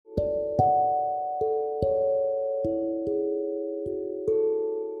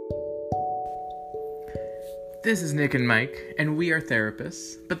This is Nick and Mike, and we are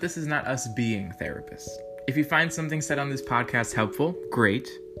therapists, but this is not us being therapists. If you find something said on this podcast helpful, great,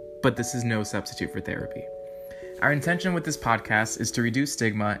 but this is no substitute for therapy. Our intention with this podcast is to reduce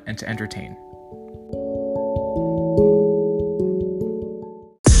stigma and to entertain.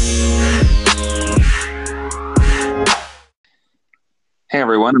 Hey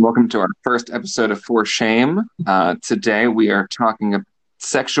everyone, and welcome to our first episode of For Shame. Today we are talking about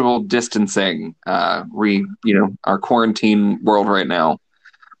sexual distancing, our quarantine world right now,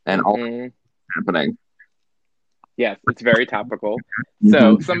 and all happening. Yes, it's very topical.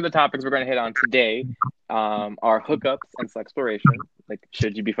 So some of the topics we're going to hit on today are hookups and sexploration. Like,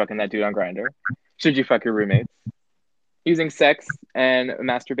 should you be fucking that dude on Grindr? Should you fuck your roommates? Using sex and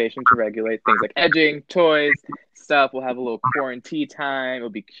masturbation to regulate things like edging, toys, stuff. We'll have a little quarantine time.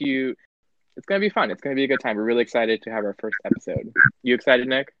 It'll be cute. It's going to be fun. It's going to be a good time. We're really excited to have our first episode. You excited,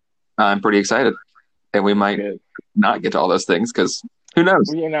 Nick? I'm pretty excited. And we might not get to all those things because who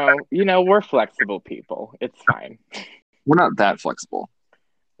knows? You know, we're flexible people. It's fine. We're not that flexible.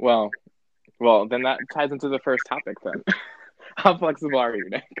 Well, then that ties into the first topic then. How flexible are you,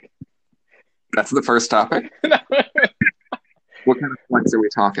 Nick? That's the first topic? What kind of flex are we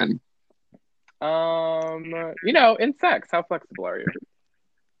talking? In sex, how flexible are you?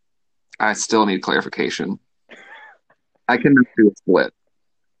 I still need clarification. I can do a split.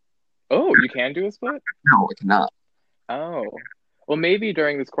 Oh, you can do a split? No, I cannot. Oh. Well, maybe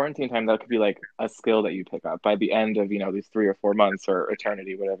during this quarantine time, that could be like a skill that you pick up by the end of, these 3 or 4 months or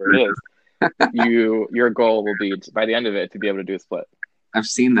eternity, whatever it is. Your goal will be, by the end of it, to be able to do a split. I've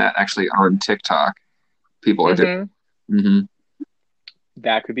seen that actually on TikTok. People are doing. Mm-hmm.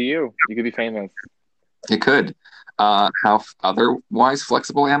 That could be you. You could be famous. It could. How otherwise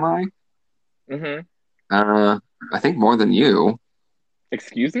flexible am I? I think more than you.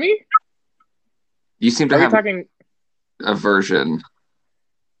 Excuse me? You seem to have talking aversion.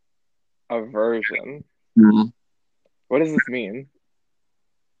 Aversion? Mm-hmm. What does this mean?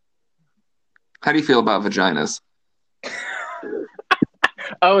 How do you feel about vaginas?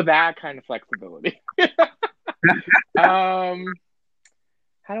 Oh, that kind of flexibility. How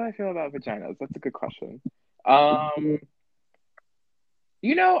do I feel about vaginas? That's a good question. I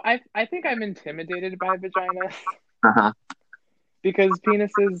think I'm intimidated by vaginas. Uh-huh. Because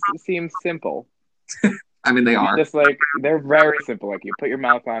penises seem simple. I mean, they are. Just like, they're very simple. Like, you put your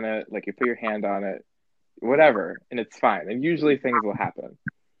mouth on it, like, you put your hand on it, whatever, and it's fine. And usually things will happen.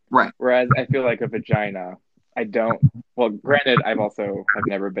 Right. Whereas I feel like a vagina, granted, have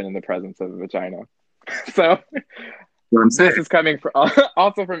never been in the presence of a vagina. So, this is coming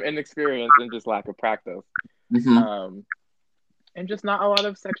also from inexperience and just lack of practice. Mm-hmm. And just not a lot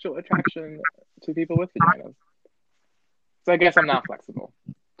of sexual attraction to people with vaginas. So I guess I'm not flexible.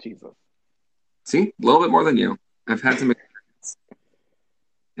 Jesus. See? A little bit more than you. I've had some experience.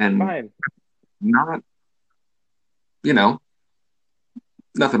 And fine. Not,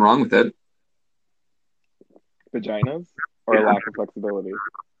 nothing wrong with it. Vaginas? Or a lack of flexibility?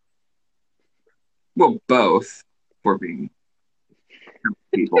 Well, both. For being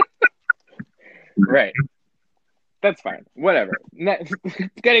people. Right. That's fine. Whatever.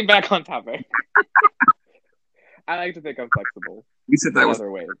 Getting back on topic. I like to think I'm flexible. You said that in was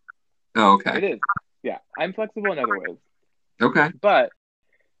other ways. Oh, okay. It is. Yeah, I'm flexible in other ways. Okay. But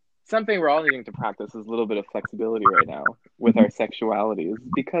something we're all needing to practice is a little bit of flexibility right now with our sexualities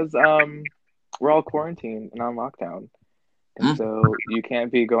because we're all quarantined and on lockdown. And so you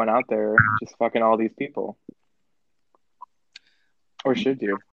can't be going out there just fucking all these people. Or should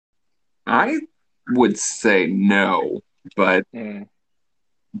you? I would say no, but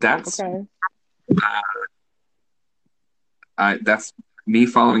that's okay. That's me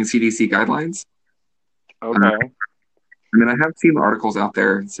following CDC guidelines. Okay. I have seen articles out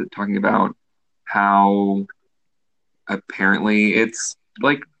there talking about how apparently it's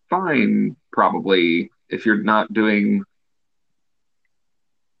like fine, probably, if you're not doing.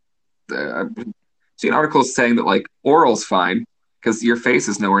 I've seen articles saying that like oral's fine because your face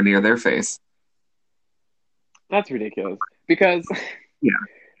is nowhere near their face. That's ridiculous. Because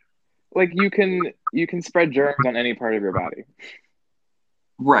like you can spread germs on any part of your body.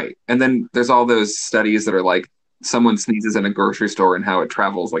 Right. And then there's all those studies that are like someone sneezes in a grocery store and how it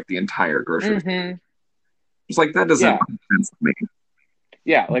travels like the entire grocery store. It's like that doesn't make sense to me.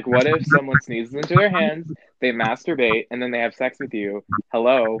 Yeah, like what if someone sneezes into their hands, they masturbate, and then they have sex with you?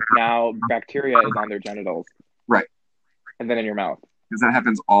 Hello, now bacteria is on their genitals. Right. And then in your mouth. Because that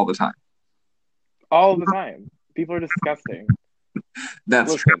happens all the time. All the time. People are disgusting.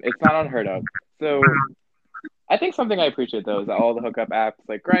 That's Listen, it's not unheard of. So I think something I appreciate though is that all the hookup apps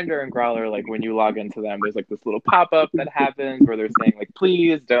like Grindr and Growler, like when you log into them, there's like this little pop up that happens where they're saying like,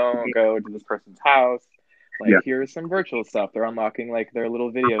 please don't go to this person's house. Yeah. Like here's some virtual stuff. They're unlocking like their little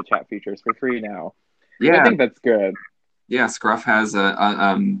video chat features for free now. So I Yeah. think that's good. Yeah. Scruff has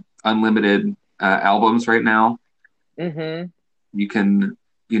unlimited albums right now. Mm-hmm. You can,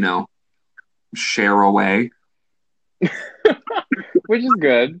 share away. Which is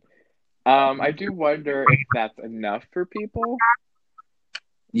good. I do wonder if that's enough for people.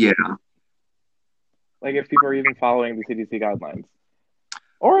 Yeah. Like if people are even following the CDC guidelines.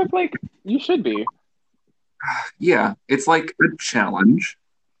 Or if like you should be. Yeah. It's like a challenge.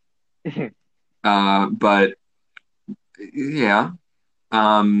 But yeah.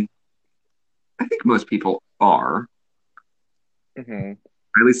 I think most people are. Mm-hmm.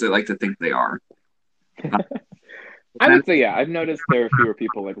 At least I like to think they are. I would say, yeah, I've noticed there are fewer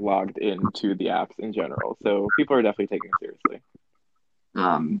people like logged into the apps in general. So people are definitely taking it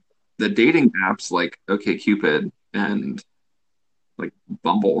seriously. The dating apps like OkCupid and like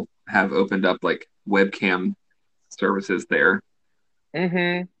Bumble have opened up like webcam services there.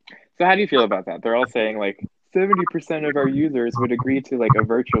 Mm-hmm. So how do you feel about that? They're all saying like 70% of our users would agree to like a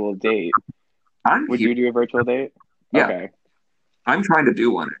virtual date. I'm Would here. you do a virtual date? Yeah, Okay. I'm trying to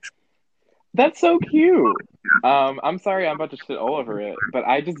do one actually. That's so cute. I'm sorry I'm about to shit all over it, but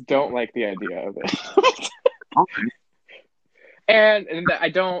I just don't like the idea of it. Okay. And I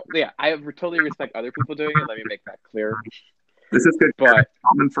don't, yeah, I totally respect other people doing it. Let me make that clear. This is good But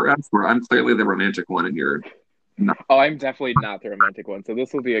common for us where I'm clearly the romantic one and you're not. oh, I'm definitely not the romantic one, so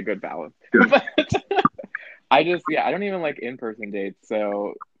this will be a good balance. Good. But I just, yeah, I don't even like in-person dates,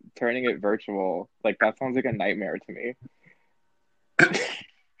 so turning it virtual, like that sounds like a nightmare to me.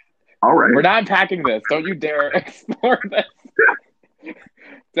 All right. We're not unpacking this. Don't you dare explore this.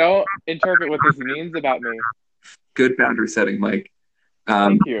 Don't interpret what this means about me. Good boundary setting, Mike.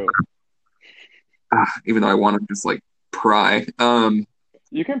 Thank you. Even though I want to just like pry.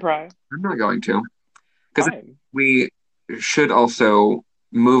 You can pry. I'm not going to. Because Fine. we should also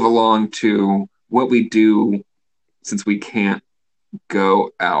move along to what we do since we can't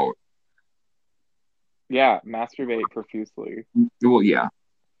go out. Yeah, masturbate profusely. Well, yeah.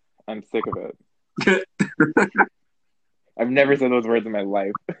 I'm sick of it. I've never said those words in my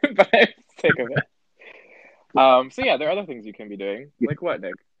life, but I'm sick of it. So yeah, there are other things you can be doing. Like what,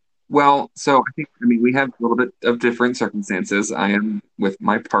 Nick? Well, so I mean, we have a little bit of different circumstances. I am with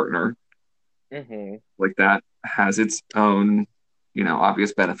my partner. Mm-hmm. Like that has its own,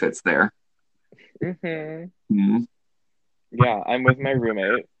 obvious benefits there. Mm-hmm. Mhm. Yeah, I'm with my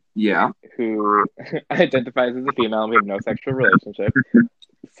roommate Yeah. who identifies as a female and we have no sexual relationship.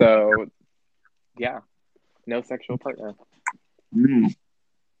 So yeah, no sexual partner. Mm.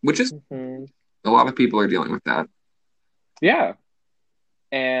 Which is Mm-hmm. a lot of people are dealing with that. Yeah.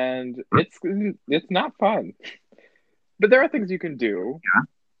 And it's not fun. But there are things you can do.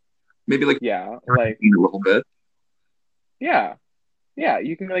 Maybe like Yeah, like a little bit. yeah. Yeah,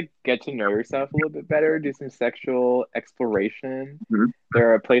 you can like get to know yourself a little bit better, do some sexual exploration. Mhm.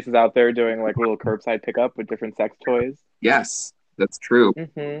 There are places out there doing like little curbside pickup with different sex toys. Yes, that's true.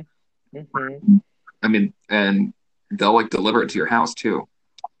 Mm-hmm. Mm-hmm. I mean, and they'll like deliver it to your house too.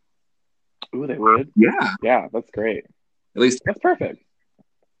 Ooh, they would? Yeah, Yeah, that's great. at least, That's perfect.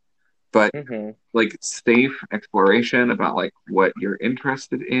 but Mm-hmm. like safe exploration about like what you're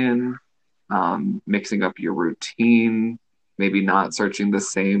interested in, mixing up your routine, maybe not searching the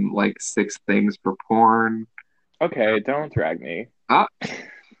same like 6 things for porn. Okay, don't drag me. Ah,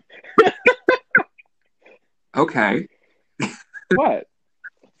 okay. What?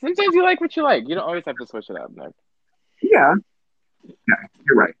 Sometimes you like what you like. You don't always have to switch it up, Nick. Yeah,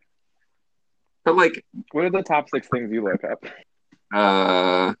 you're right. But like, What are the top 6 things you look up?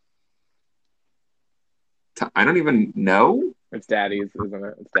 uh, I don't even know. It's daddies, isn't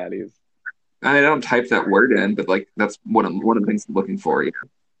it? It's daddies. I don't type that word in, but like that's one of the things I'm looking for. Yeah.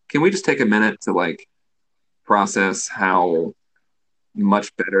 Can we just take a minute to like process how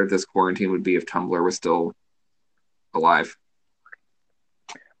much better this quarantine would be if Tumblr was still alive?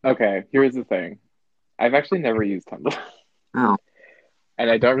 Okay, here's the thing. I've actually never used Tumblr, Oh, and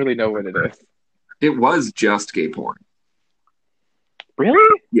I don't really know what it is. it was just gay porn.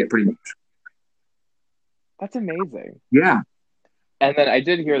 Really? Yeah, pretty much. That's amazing. Yeah, And then I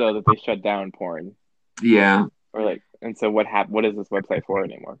did hear though that they shut down porn, yeah. or like, and so what happened? What is this website for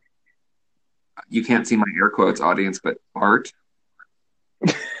anymore? You can't see my air quotes, audience, but art.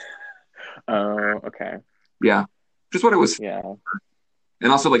 Oh, okay. Yeah, just what it was, Yeah.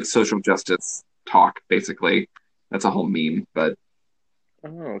 and also like social justice talk. Basically, that's a whole meme. But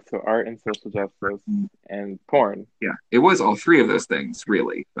Oh, so art and social justice and porn. Yeah, it was all three of those things,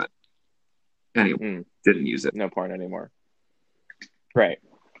 really. But anyway, Mm, didn't use it. no porn anymore. Right.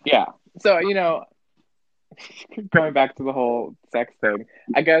 Yeah. So, going back to the whole sex thing,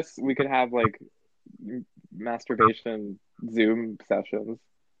 I guess we could have like masturbation Zoom sessions.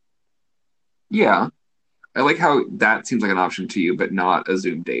 Yeah, I like how that seems like an option to you, but not a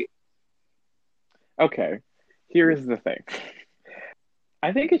Zoom date. Okay. Here's the thing.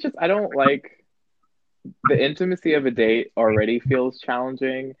 I think it's just I don't like the intimacy of a date already feels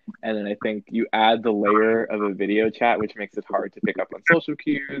challenging, and then I think you add the layer of a video chat, which makes it hard to pick up on social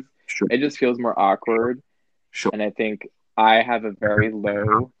cues. Sure, It just feels more awkward, sure. and I think I have a very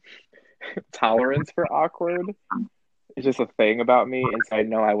low tolerance for awkward. It's just a thing about me, and so I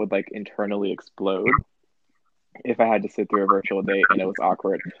know I would like internally explode if I had to sit through a virtual date and it was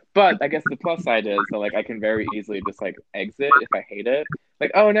awkward. But I guess the plus side is that like I can very easily just like exit if I hate it.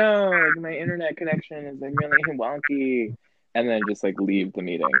 Like, oh no, like my internet connection is like really wonky, and then just like leave the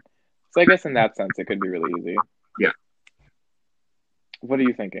meeting. So I guess in that sense it could be really easy. Yeah, What are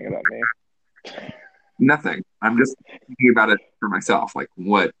you thinking about me? nothing. I'm just thinking about it for myself, like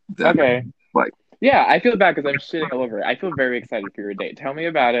what that Okay. like. Yeah, I feel bad because I'm shitting all over it. I feel very excited for your date. Tell me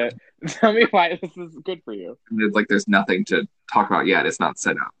about it. Tell me why this is good for you. It's like there's nothing to talk about yet. It's not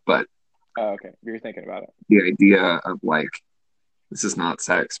set up, but Oh, okay. You're thinking about it. the idea of like this is not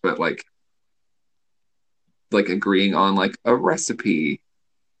sex, but like agreeing on like a recipe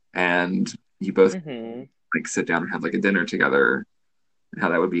and you both Mm-hmm. like sit down and have like a dinner together and how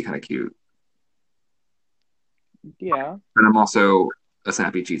that would be kind of cute. Yeah, And I'm also a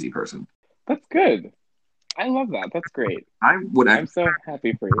sappy, cheesy person. that's good. I love that. That's great. I would I'm actually, so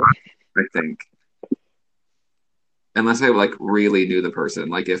happy for you. I think, unless I like really knew the person,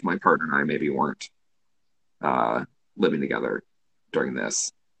 like if my partner and I maybe weren't uh living together during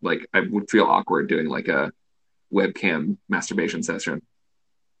this, like I would feel awkward doing like a webcam masturbation session.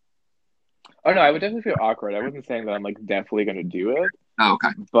 Oh no, I would definitely feel awkward. I wasn't saying that I'm like definitely gonna do it, Oh, okay.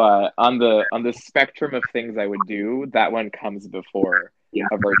 but on the spectrum of things I would do, that one comes before Yeah.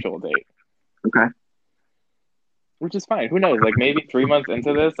 a virtual date, Okay. which is fine. Who knows? Like maybe 3 months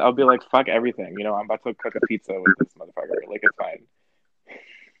into this, I'll be like, fuck everything. I'm about to cook a pizza with this motherfucker. Like it's fine.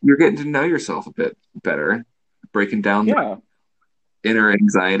 You're getting to know yourself a bit better, breaking down the Yeah. inner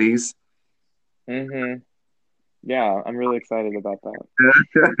anxieties. Mm-hmm. Yeah, I'm really excited about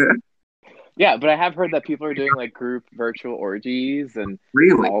that. Yeah, but I have heard that people are doing like group virtual orgies and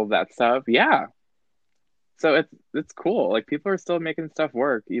Really? all of that stuff. Yeah. So it's cool. Like people are still making stuff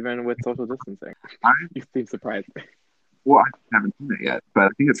work even with social distancing. I, You seem surprised. well, I haven't seen it yet, but I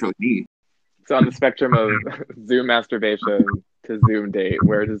think it's really neat. So on the spectrum of Zoom masturbation to Zoom date,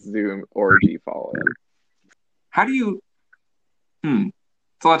 where does Zoom orgy fall in? How do you?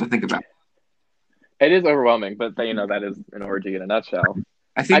 It's a lot to think about. It is overwhelming, but that is an orgy in a nutshell.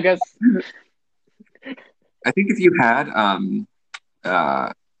 I I think guess I think if you had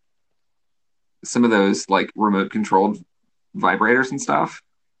uh some of those like remote controlled vibrators and stuff,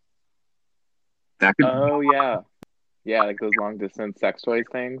 that could oh yeah. Yeah, like those long distance sex toys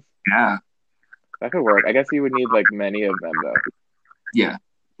things. yeah That could work. I guess you would need like many of them though. yeah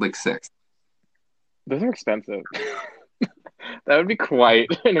like six. Those are expensive. That would be quite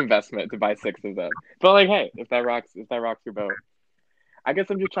an investment to buy six of them. But like, hey, if that rocks your boat. I guess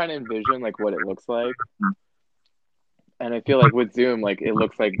I'm just trying to envision like what it looks like. And I feel like with Zoom, like it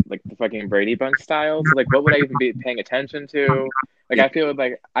looks like the fucking Brady Bunch style. So like what would I even be paying attention to? Like Yeah, I feel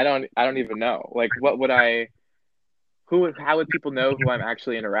like I don't even know. Like what would I how would people know who I'm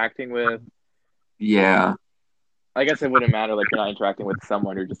actually interacting with? yeah. I guess it wouldn't matter like you're not interacting with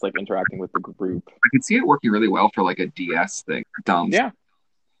someone, you're just like interacting with the group. I could see it working really well for like a DS thing. Dumb. Yeah.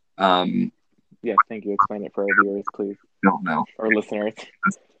 Um, Yes, thank you. Explain it for our viewers, please. don't know. Or listeners.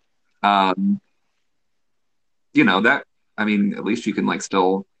 Um, that. I mean, at least you can like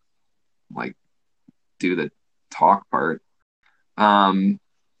still like do the talk part. Um,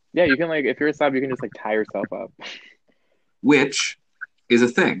 Yeah, you can like if you're a sub, you can just like tie yourself up. which is a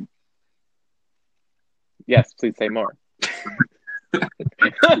thing. Yes, please say more. Is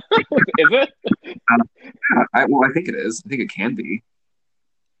it? Well, I think it is. I think it can be.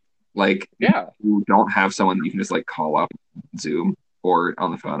 Like, Yeah. you don't have someone that you can just like call up Zoom or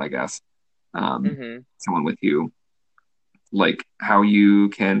on the phone, I guess. Mm-hmm. Someone with you, like how you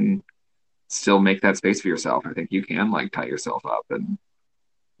can still make that space for yourself. I think you can like tie yourself up and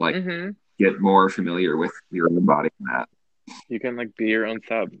like Mm-hmm. get more familiar with your own body and that. You can like be your own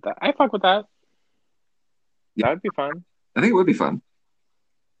sub. I fuck with that. Yeah, That would be fun. I think it would be fun.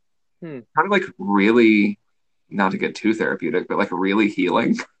 Hmm. Kind of like really not to get too therapeutic, but like really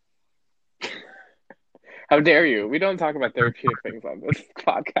healing. How dare you? We don't talk about therapeutic things on this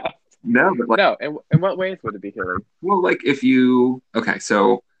podcast. No, but like, No, in what ways would it be healing? well, like if you, okay,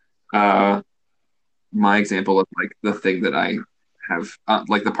 so uh, my example of like the thing that I have,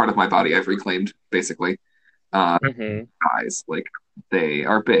 like the part of my body I've reclaimed, basically, Mm-hmm. eyes, like they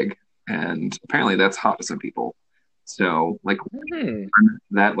are big, and apparently that's hot to some people. So, like Hmm.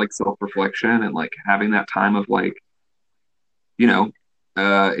 that, like self-reflection and like having that time of like, you know,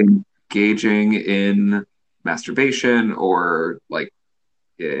 engaging in masturbation or like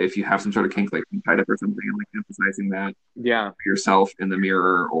if you have some sort of kink, like tied up or something, and like emphasizing that Yeah. yourself in the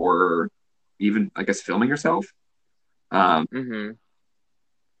mirror or even, I guess, filming yourself um, Mm-hmm.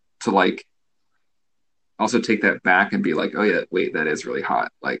 to like also take that back and be like, oh yeah, wait, that is really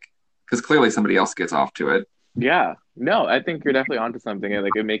hot. Like, because clearly somebody else gets off to it. Yeah. No, I think you're definitely onto something.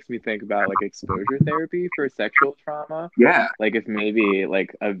 Like it makes me think about like exposure therapy for sexual trauma. Yeah. Like if maybe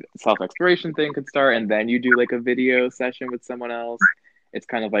like a self-exploration thing could start and then you do like a video session with someone else. It's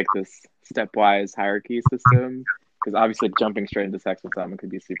kind of like this stepwise hierarchy system. Because obviously like, jumping straight into sex with someone could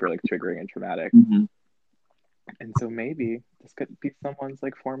be super like triggering and traumatic. Mm-hmm. And so maybe this could be someone's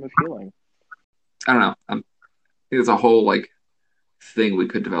like form of healing. I don't know. I think there's a whole like thing we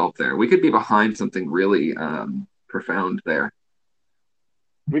could develop there. We could be behind something really profound there.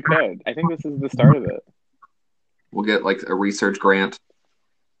 We could. I think this is the start of it. We'll get like a research grant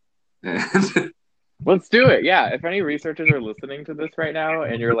and Let's do it. Yeah. If any researchers are listening to this right now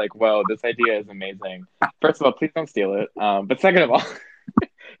and you're like, whoa, this idea is amazing. First of all, please don't steal it. But second of all,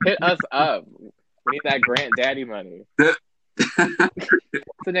 hit us up. We need that grant daddy money.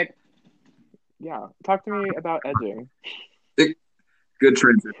 So Nick, yeah, talk to me about edging. good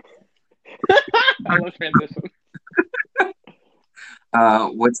transition. I love transition.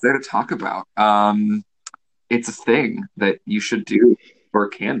 What's there to talk about? It's a thing that you should do or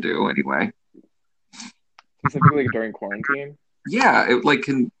can do anyway. Specifically during quarantine. Yeah, it like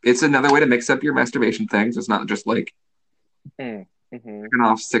can. It's another way to mix up your masturbation things. It's not just like Mm-hmm.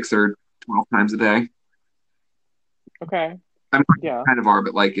 off 6 or 12 times a day. Okay. I mean, Yeah. kind of are,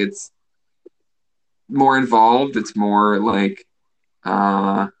 but like it's more involved. It's more like,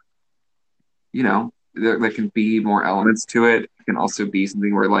 uh, there can be more elements to it. It can also be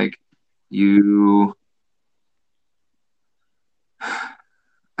something where like you, I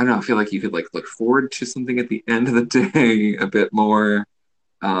don't know, I feel like you could like look forward to something at the end of the day a bit more.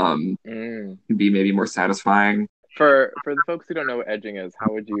 Mm. Can be maybe more satisfying. For the folks who don't know what edging is,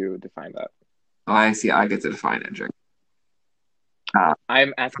 how would you define that? Oh, I see. I get to define edging.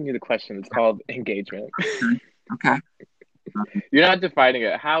 I'm asking you the question. It's called engagement. Okay. You're not defining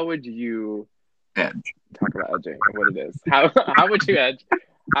it. How would you Edge. talk about edging and what it is? How would you edge?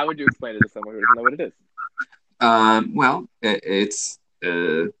 How would you explain it to someone who doesn't know what it is? Well, it's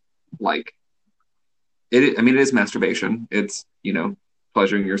like it. I mean, it is masturbation. It's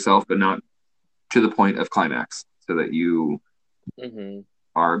pleasuring yourself, but not to the point of climax, so that you Mm-hmm.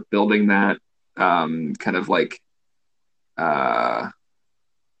 are building that kind of like uh,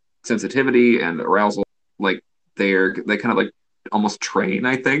 sensitivity and arousal. Like they kind of like almost train.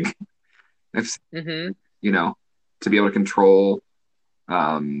 I think, if, Mm-hmm. to be able to control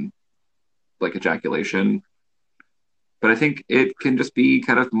um, like ejaculation. But I think it can just be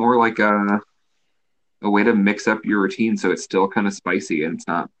kind of more like a way to mix up your routine so it's still kind of spicy and it's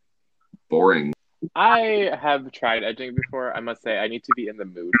not boring. I have tried edging before. I must say I need to be in the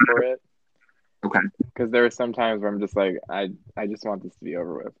mood for it Okay. because there are some times where I'm just like I just want this to be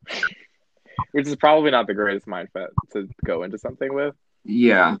over with, which is probably not the greatest mindset to go into something with.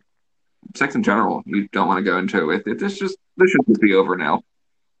 Yeah. Sex in general, you don't want to go into it with it. This should just be over now.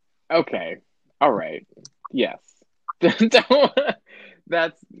 Okay. All right. Yes. Don't.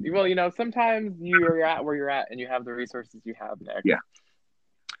 That's well, sometimes you're at where you're at and you have the resources you have, Nick. Yeah.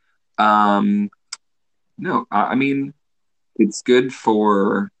 No, I mean it's good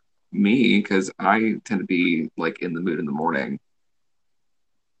for me because I tend to be like in the mood in the morning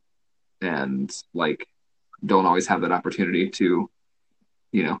and like don't always have that opportunity to,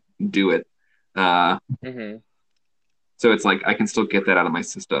 do it. Uh, Mm-hmm. so it's like I can still get that out of my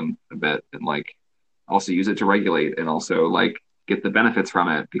system a bit and like also use it to regulate and also like get the benefits from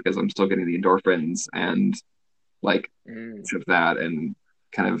it because I'm still getting the endorphins and like Mm. of that and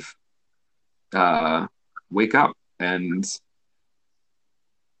kind of wake up and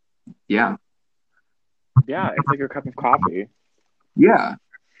yeah. Yeah, it's like your cup of coffee. Yeah,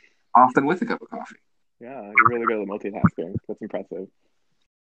 often with a cup of coffee. Yeah, you're really good at multitasking. That's impressive.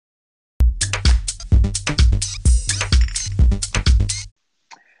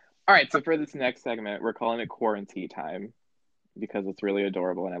 All right, so for this next segment, we're calling it quarantine time because it's really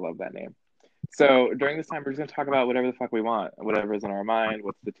adorable and I love that name. So during this time, we're just gonna talk about whatever the fuck we want, whatever is in our mind.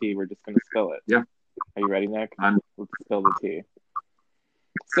 What's the tea? We're just gonna spill it. Yeah. Are you ready, Nick? I'm Let's spill the tea.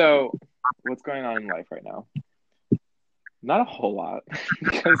 So, what's going on in life right now? Not a whole lot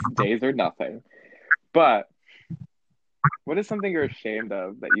because days are nothing. But what is something you're ashamed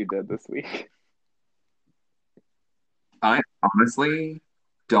of that you did this week? I honestly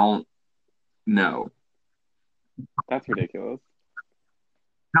don't know. That's ridiculous.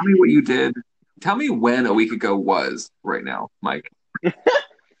 Tell me what you did. Tell me when a week ago was right now, Mike.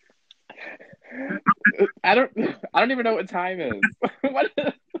 I don't even know what time is. What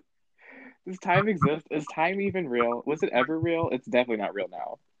does time exist? Is time even real? Was it ever real? It's definitely not real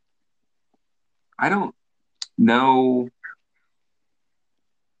now. I don't know.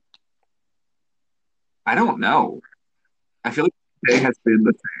 I don't know. I feel like today has been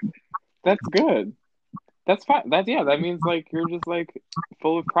the That's good. That's fine. That means like you're just like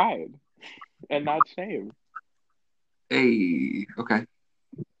full of pride and not shame. hey. Okay.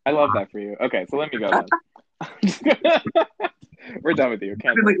 I love that for you. Okay, so let me go then. We're done with you. I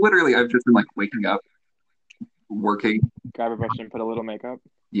mean, like Cancel. literally, I've just been like waking up, working. Grab a brush and put a little makeup.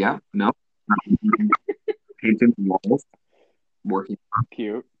 Yeah, no, painting walls, working,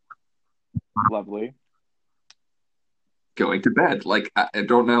 Cute. Lovely. going to bed. Like I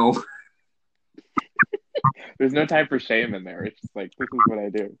don't know. There's no time for shame in there. It's just like this is what I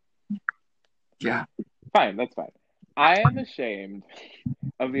do. Yeah. Fine, that's fine. I am ashamed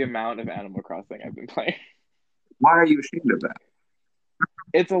of the amount of Animal Crossing I've been playing. Why are you ashamed of that?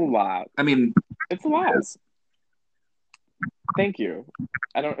 It's a lot. I mean, It's a lot. yes. Thank you.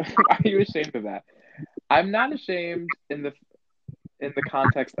 I don't. Why are you ashamed of that? I'm not ashamed in the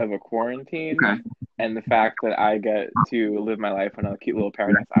context of a quarantine Okay. and the fact that I get to live my life on a cute little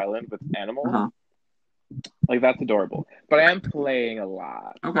paradise island with animals. Uh-huh. Like that's adorable. But I am playing a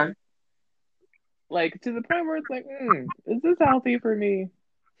lot. Okay. Like to the point where it's like, is this healthy for me?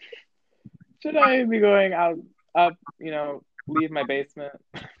 Should I be going out up, leave my basement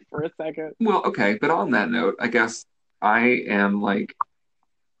for a second? Well, okay. But on that note, I guess I am like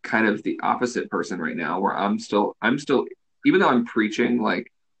kind of the opposite person right now, where I'm still, even though I'm preaching,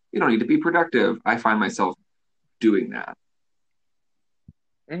 like you don't need to be productive. I find myself doing that.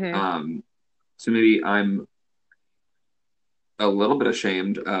 Mm-hmm. Um, so maybe I'm a little bit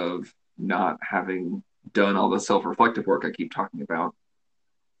ashamed of not having done all the self-reflective work I keep talking about.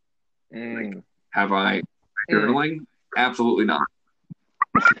 Like, Mm. have I Mm. journaling? Absolutely not.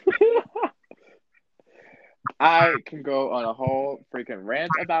 I can go on a whole freaking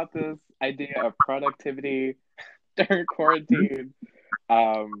rant about this idea of productivity during quarantine.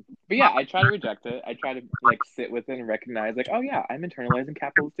 But yeah, I try to reject it. I try to like sit with it and recognize like, oh yeah, I'm internalizing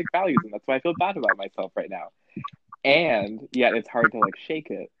capitalistic values and that's why I feel bad about myself right now. And yet it's hard to like shake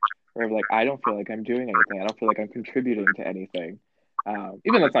it. Or like I don't feel like I'm doing anything. I don't feel like I'm contributing to anything. Even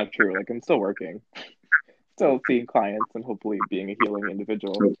though that's not true. Like I'm still working, still seeing clients and hopefully being a healing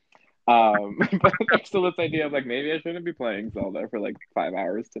individual. But there's still this idea of like maybe I shouldn't be playing Zelda for like 5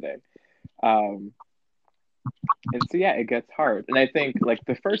 hours today. Um, and so yeah, it gets hard. And I think like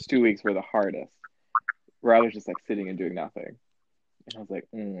the first 2 weeks were the hardest, where I was just like sitting and doing nothing. And I was like,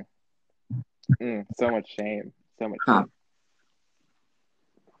 so much shame, so much Huh. shame.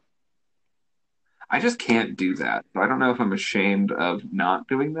 I just can't do that. So I don't know if I'm ashamed of not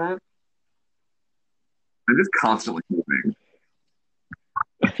doing that. I'm just constantly moving.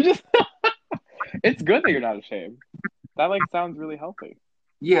 Just it's good that you're not ashamed. That like sounds really healthy.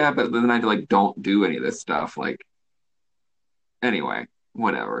 Yeah, but then I like don't do any of this stuff. Like anyway,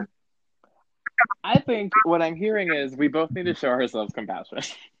 whatever. I think what I'm hearing is we both need to show ourselves compassion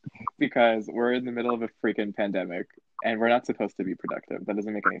because we're in the middle of a freaking pandemic and we're not supposed to be productive. That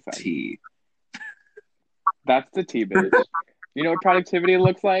doesn't make any sense. Tea. That's the T, bitch. You know what productivity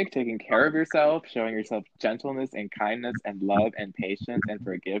looks like? Taking care of yourself, showing yourself gentleness and kindness and love and patience and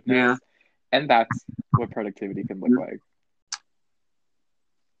forgiveness. Yeah. And that's what productivity can look like.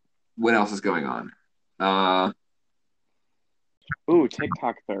 What else is going on? Ooh,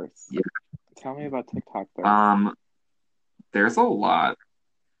 TikTok thirst. Yeah. Tell me about TikTok thirst. There's a lot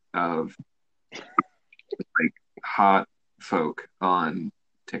of like hot folk on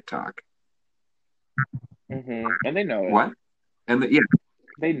TikTok. And they know it. What? And yeah,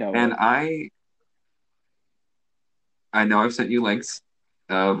 They know and it. I know I've sent you links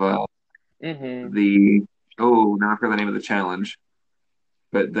of Mm-hmm. the now I forgot the name of the challenge,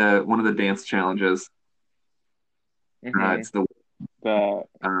 but the one of the dance challenges. Mm-hmm. It's the The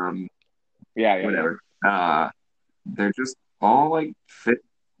um yeah. whatever. They're just all like fit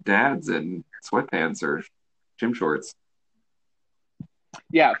dads in sweatpants or gym shorts.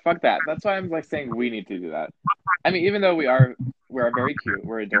 Yeah, fuck that. That's why I'm like saying we need to do that. I mean, even though we're very cute,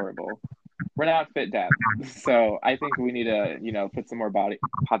 we're adorable. We're not fit dads. So I think we need to, put some more body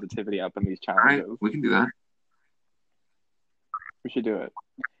positivity up in these All right, challenges. we can do that. We should do it.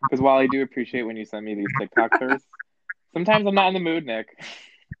 Because while I do appreciate when you send me these TikTok thirsts, sometimes I'm not in the mood, Nick.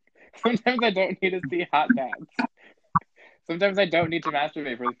 Sometimes I don't need to see hot dads. Sometimes I don't need to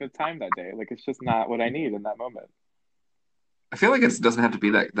masturbate for the fifth time that day. Like, it's just not what I need in that moment. I feel like it doesn't have to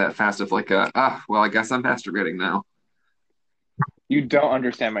be that fast of like well, I guess I'm masturbating now. You don't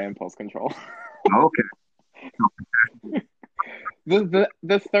understand my impulse control. Okay.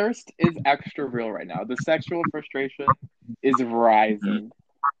 The thirst is extra real right now. The sexual frustration is rising.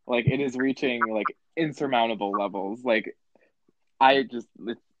 Like, it is reaching like insurmountable levels. Like,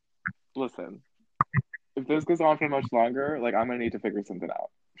 listen. If this goes on for much longer, like, I'm gonna need to figure something out.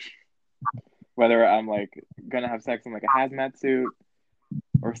 Whether I'm like gonna have sex in like a hazmat suit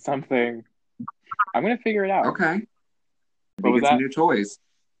or something, I'm gonna figure it out. Okay. What was Get some that? new toys.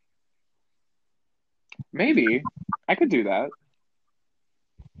 Maybe I could do that.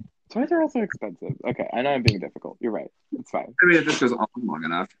 Toys are also expensive. Okay, I know I'm being difficult. You're right. It's fine. I mean, if this goes on long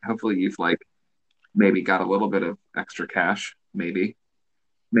enough, hopefully you've like maybe got a little bit of extra cash. Maybe.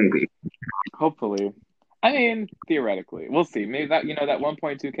 Hopefully. I mean, theoretically. We'll see. Maybe that, that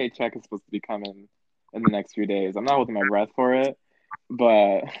 1.2K check is supposed to be coming in the next few days. I'm not holding my breath for it,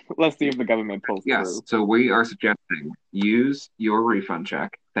 but let's see if the government pulls Yes. through. So we are suggesting use your refund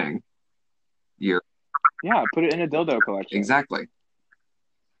check thing. Yeah, put it in a dildo collection. Exactly.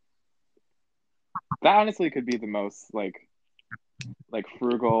 That honestly could be the most like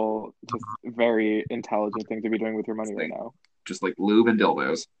frugal, just very intelligent thing to be doing with your money right now. Just like lube and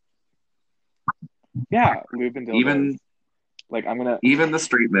dildos. Yeah, lube and dildos. Even the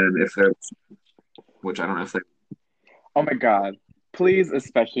straight men, if they're, which I don't know if they. Oh my God. Please,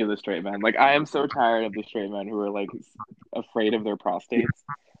 especially the straight men. Like, I am so tired of the straight men who are like afraid of their prostates.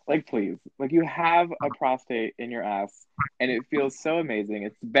 Like, please, like, you have a prostate in your ass and it feels so amazing.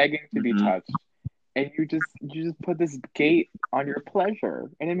 It's begging to be touched. And you just put this gate on your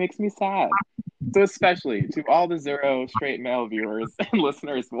pleasure, and it makes me sad. So especially to all the 0 straight male viewers and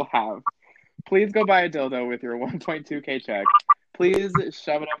listeners we'll have, please go buy a dildo with your 1.2K check. Please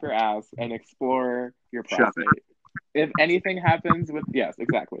shove it up your ass and explore your prostate. If anything happens with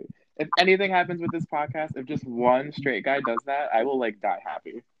If anything happens with this podcast, if just one straight guy does that, I will like die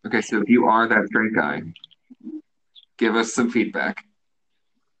happy. Okay, so if you are that straight guy, give us some feedback.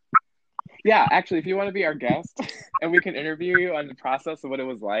 Yeah, actually, if you want to be our guest and we can interview you on the process of what it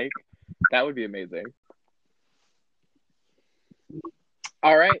was like, that would be amazing.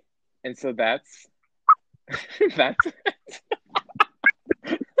 All right. And so that's it.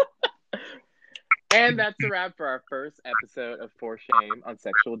 And that's a wrap for our first episode of For Shame on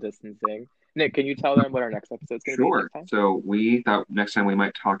sexual distancing. Nick, can you tell them what our next episode's going to be next time? So we thought next time we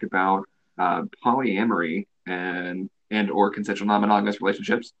might talk about polyamory and or consensual non-monogamous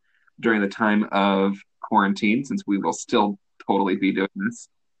relationships during the time of quarantine, since we will still totally be doing this.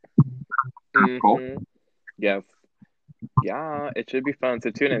 Cool. Yes. Yeah, it should be fun. So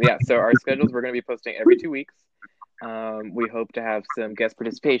tune in. Yeah, so our schedules, we're going to be posting every 2 weeks. We hope to have some guest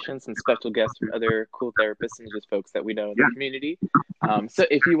participation, some special guests from other cool therapists and just folks that we know in the community. So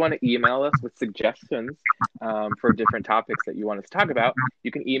if you want to email us with suggestions for different topics that you want us to talk about,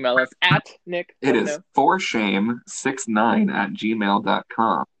 you can email us at Nick. It is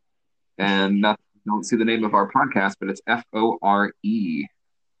forshame69@gmail.com. And don't see the name of our podcast, but it's FORE,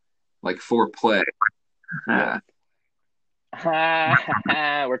 like foreplay.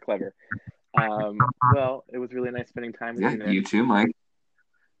 We're clever. Well, it was really nice spending time with you, Nick. You too, Mike.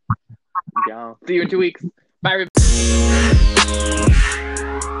 Yeah. See you in 2 weeks. Bye, everybody.